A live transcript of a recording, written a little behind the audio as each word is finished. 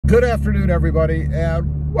Good afternoon, everybody,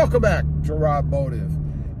 and welcome back to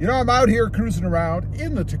RobMotive. You know, I'm out here cruising around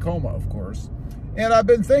in the Tacoma, of course, and I've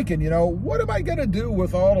been thinking, you know, what am I going to do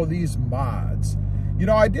with all of these mods? You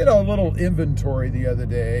know, I did a little inventory the other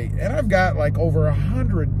day, and I've got like over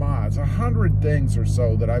 100 mods, 100 things or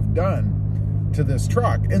so that I've done to this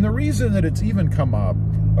truck. And the reason that it's even come up,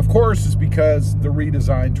 of course, is because the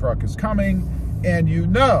redesigned truck is coming, and you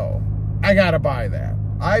know I got to buy that.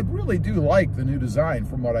 I really do like the new design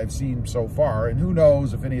from what I've seen so far, and who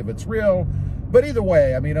knows if any of it's real. But either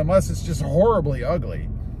way, I mean, unless it's just horribly ugly,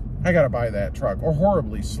 I got to buy that truck, or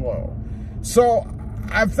horribly slow. So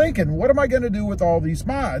I'm thinking, what am I going to do with all these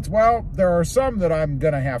mods? Well, there are some that I'm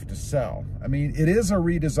going to have to sell. I mean, it is a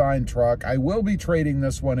redesigned truck. I will be trading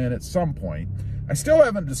this one in at some point. I still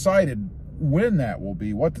haven't decided when that will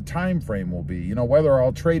be, what the time frame will be, you know, whether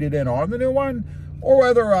I'll trade it in on the new one or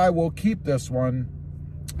whether I will keep this one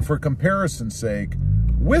for comparison's sake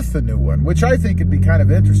with the new one, which I think would be kind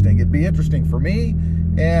of interesting. It'd be interesting for me,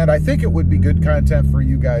 and I think it would be good content for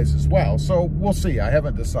you guys as well. So we'll see. I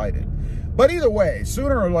haven't decided. But either way,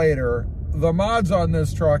 sooner or later, the mods on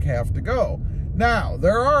this truck have to go. Now,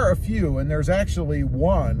 there are a few, and there's actually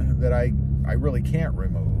one that I really can't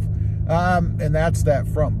remove, and that's that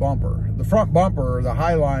front bumper. The front bumper, the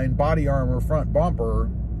Highline body armor front bumper,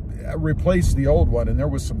 replaced the old one, and there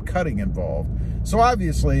was some cutting involved. So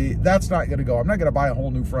obviously that's not going to go. I'm not going to buy a whole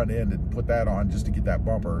new front end and put that on just to get that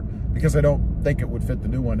bumper, because I don't think it would fit the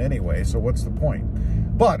new one anyway, so what's the point?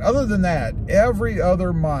 But other than that, every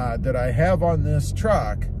other mod that I have on this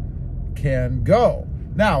truck can go.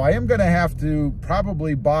 Now, I am going to have to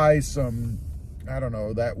probably buy some, I don't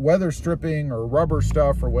know, that weather stripping or rubber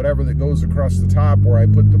stuff or whatever that goes across the top where I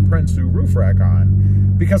put the Prinsu roof rack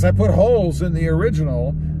on, because I put holes in the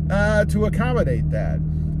original to accommodate that.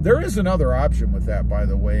 There is another option with that, by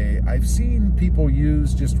the way. I've seen people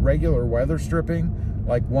use just regular weather stripping,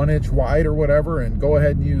 like 1 inch wide or whatever, and go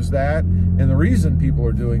ahead and use that. And the reason people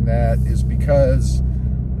are doing that is because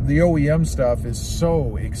the OEM stuff is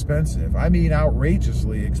so expensive. I mean,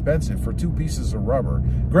 outrageously expensive for 2 pieces of rubber.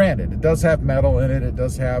 Granted, it does have metal in it. It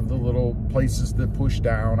does have the little places that push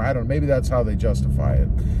down. I don't know, maybe that's how they justify it.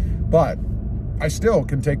 But I still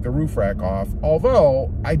can take the roof rack off,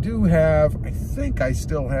 although I do have, I think I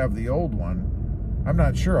still have the old one. I'm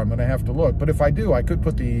not sure, I'm gonna have to look. But if I do, I could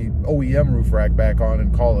put the OEM roof rack back on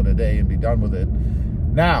and call it a day and be done with it.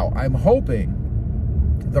 Now, I'm hoping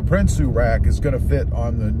the Prinsu rack is gonna fit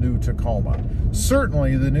on the new Tacoma.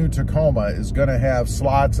 Certainly the new Tacoma is gonna have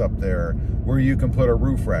slots up there where you can put a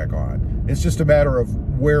roof rack on. It's just a matter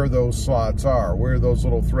of where those slots are, where those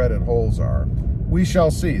little threaded holes are. We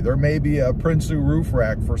shall see. There may be a Prinsu roof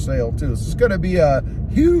rack for sale too. This is going to be a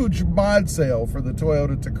huge mod sale for the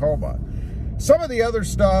Toyota Tacoma. Some of the other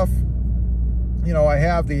stuff, you know, I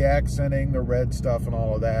have the accenting, the red stuff and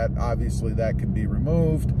all of that. Obviously that can be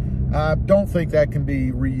removed. Don't think that can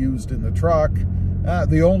be reused in the truck.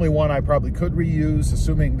 The only one I probably could reuse,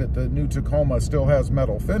 assuming that the new Tacoma still has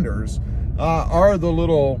metal fenders, are the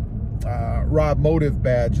little RobMotive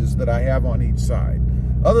badges that I have on each side.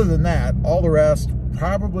 Other than that, all the rest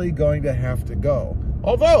probably going to have to go.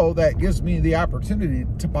 Although that gives me the opportunity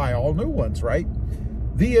to buy all new ones, right?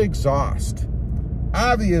 The exhaust.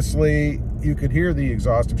 Obviously, you could hear the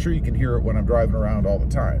exhaust. I'm sure you can hear it when I'm driving around all the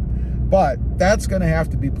time. But that's going to have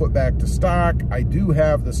to be put back to stock. I do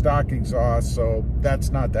have the stock exhaust, so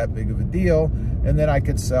that's not that big of a deal. And then I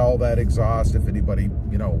could sell that exhaust if anybody,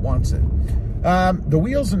 you know, wants it. The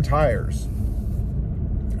wheels and tires.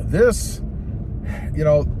 This, you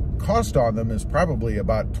know, cost on them is probably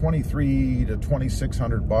about $2,300 to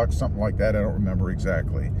 $2,600, something like that. I don't remember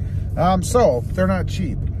exactly. So they're not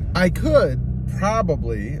cheap. I could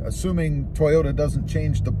probably, assuming Toyota doesn't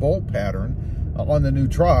change the bolt pattern on the new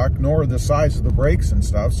truck, nor the size of the brakes and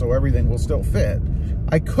stuff, so everything will still fit,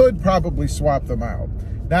 I could probably swap them out.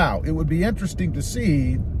 Now, it would be interesting to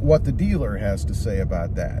see what the dealer has to say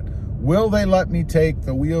about that. Will they let me take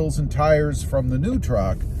the wheels and tires from the new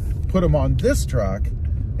truck, put them on this truck,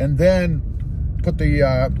 and then put the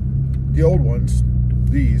old ones,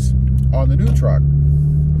 these, on the new truck?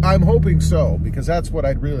 I'm hoping so, because that's what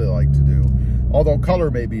I'd really like to do. Although color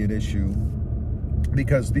may be an issue,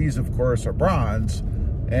 because these, of course, are bronze,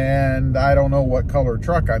 and I don't know what color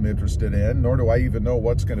truck I'm interested in, nor do I even know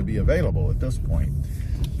what's going to be available at this point.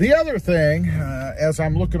 The other thing, as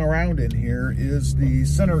I'm looking around in here, is the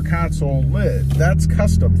center console lid. That's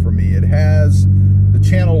custom for me. It has the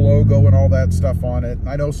channel logo and all that stuff on it.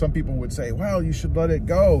 I know some people would say, well, you should let it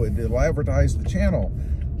go and it'll advertise the channel.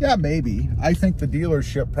 Yeah, maybe. I think the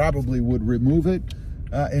dealership probably would remove it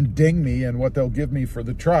and ding me and what they'll give me for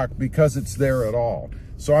the truck because it's there at all.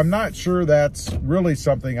 So I'm not sure that's really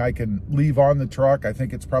something I can leave on the truck. I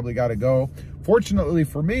think it's probably got to go. Fortunately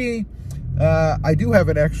for me, I do have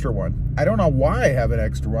an extra one. I don't know why I have an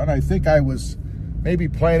extra one. I think I was maybe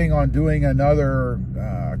planning on doing another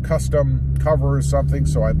custom cover or something,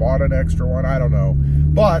 so I bought an extra one. I don't know.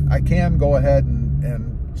 But I can go ahead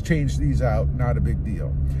and change these out. Not a big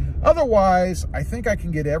deal. Otherwise, I think I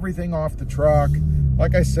can get everything off the truck.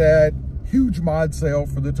 Like I said, huge mod sale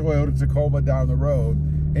for the Toyota Tacoma down the road,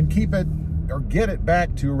 and keep it, or get it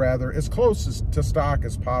back to rather, as close to stock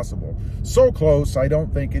as possible. So close, I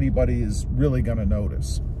don't think anybody is really going to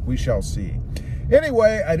notice. We shall see.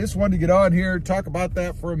 Anyway, I just wanted to get on here, talk about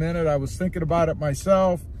that for a minute. I was thinking about it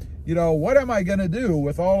myself. You know, what am I going to do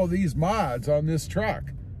with all of these mods on this truck?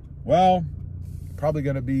 Well, probably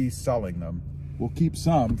going to be selling them. We'll keep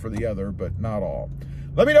some for the other, but not all.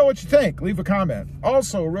 Let me know what you think. Leave a comment.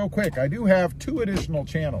 Also, real quick, I do have 2 additional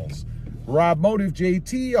channels. RobMotive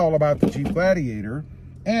JT, all about the Jeep Gladiator,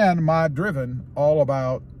 and Mod Driven, all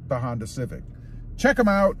about the Honda Civic. Check them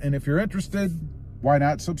out, and if you're interested, why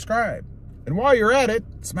not subscribe? And while you're at it,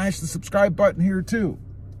 smash the subscribe button here too.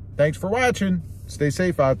 Thanks for watching. Stay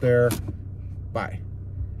safe out there. Bye.